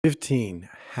15.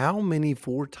 How many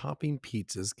four-topping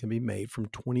pizzas can be made from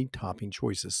 20 topping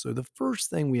choices? So the first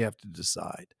thing we have to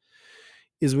decide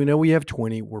is we know we have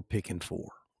 20, we're picking four,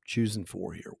 choosing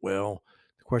four here. Well,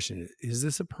 the question is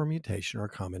this a permutation or a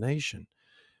combination?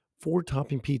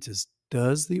 Four-topping pizzas,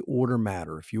 does the order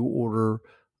matter? If you order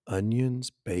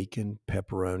onions, bacon,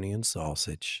 pepperoni, and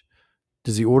sausage,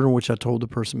 does the order in which I told the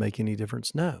person make any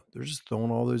difference? No. They're just throwing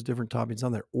all those different toppings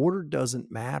on there. Order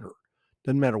doesn't matter.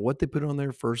 Doesn't matter what they put on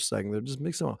there first, second. They're just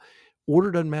mixing them all.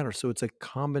 Order doesn't matter. So it's a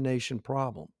combination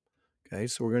problem. Okay.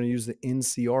 So we're going to use the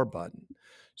NCR button.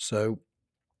 So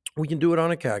we can do it on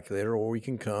a calculator, or we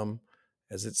can come,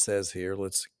 as it says here,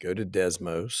 let's go to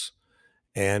Desmos,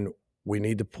 and we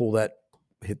need to pull that,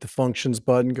 hit the functions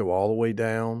button, go all the way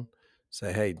down,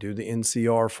 say, hey, do the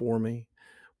NCR for me.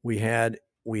 We had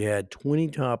 20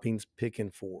 toppings,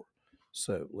 picking four.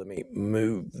 So let me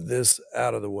move this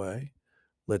out of the way.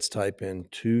 Let's type in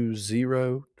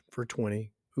 20 for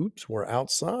 20. Oops, we're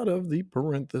outside of the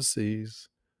parentheses.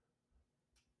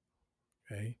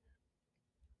 Okay.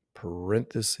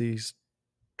 Parentheses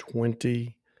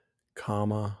 20,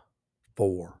 comma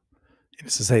 4. And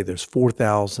it says, hey, there's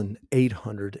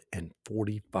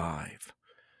 4,845.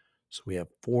 So we have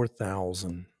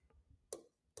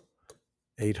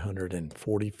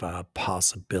 4,845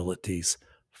 possibilities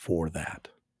for that.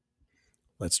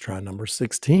 Let's try number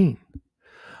 16.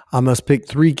 I must pick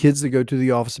 3 kids to go to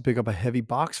the office to pick up a heavy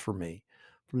box for me.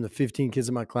 From the 15 kids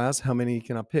in my class, how many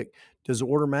can I pick? Does the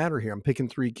order matter here? I'm picking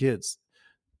 3 kids.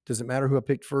 Does it matter who I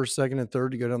picked first, second, and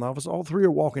third to go down the office? All 3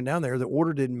 are walking down there. The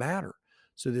order didn't matter.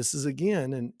 So this is,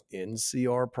 again, an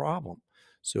NCR problem.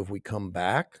 So if we come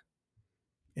back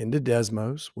into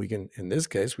Desmos, we can, in this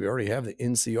case, we already have the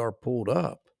NCR pulled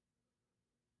up.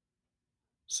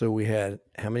 So we had,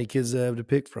 how many kids did I have to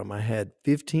pick from? I had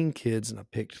 15 kids and I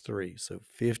picked 3. So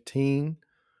 15,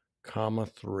 comma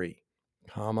 3,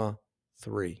 comma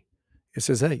 3. It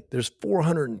says, hey, there's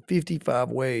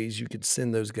 455 ways you could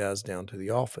send those guys down to the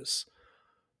office.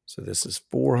 So this is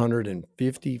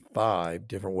 455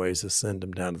 different ways to send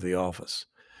them down to the office.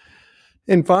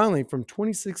 And finally, from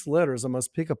 26 letters, I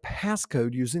must pick a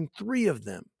passcode using 3 of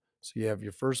them. So you have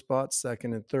your first spot,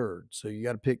 second, and third. So you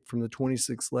got to pick from the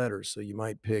 26 letters. So you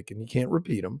might pick, and you can't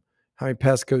repeat them, how many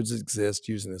passcodes exist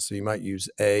using this. So you might use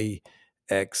AXD,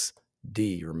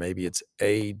 or maybe it's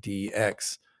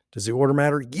ADX. Does the order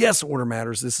matter? Yes, order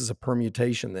matters. This is a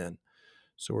permutation then.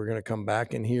 So we're going to come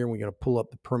back in here and we're going to pull up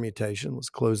the permutation. Let's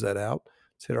close that out.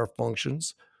 Let's hit our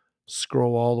functions,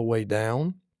 scroll all the way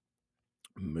down,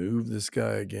 move this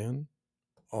guy again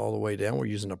all the way down. We're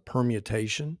using a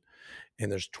permutation, and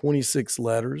there's 26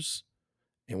 letters,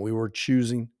 and we were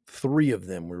choosing 3 of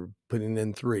them. We were putting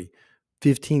in 3,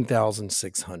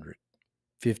 15,600,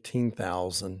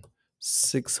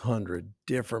 15,600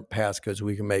 different passcodes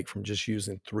we can make from just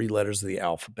using 3 letters of the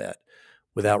alphabet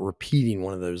without repeating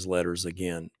one of those letters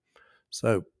again.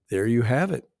 So there you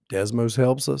have it. Desmos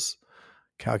helps us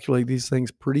calculate these things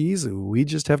pretty easily. We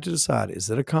just have to decide, is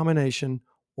it a combination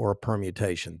or a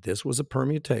permutation? This was a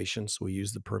permutation, so we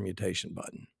use the permutation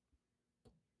button.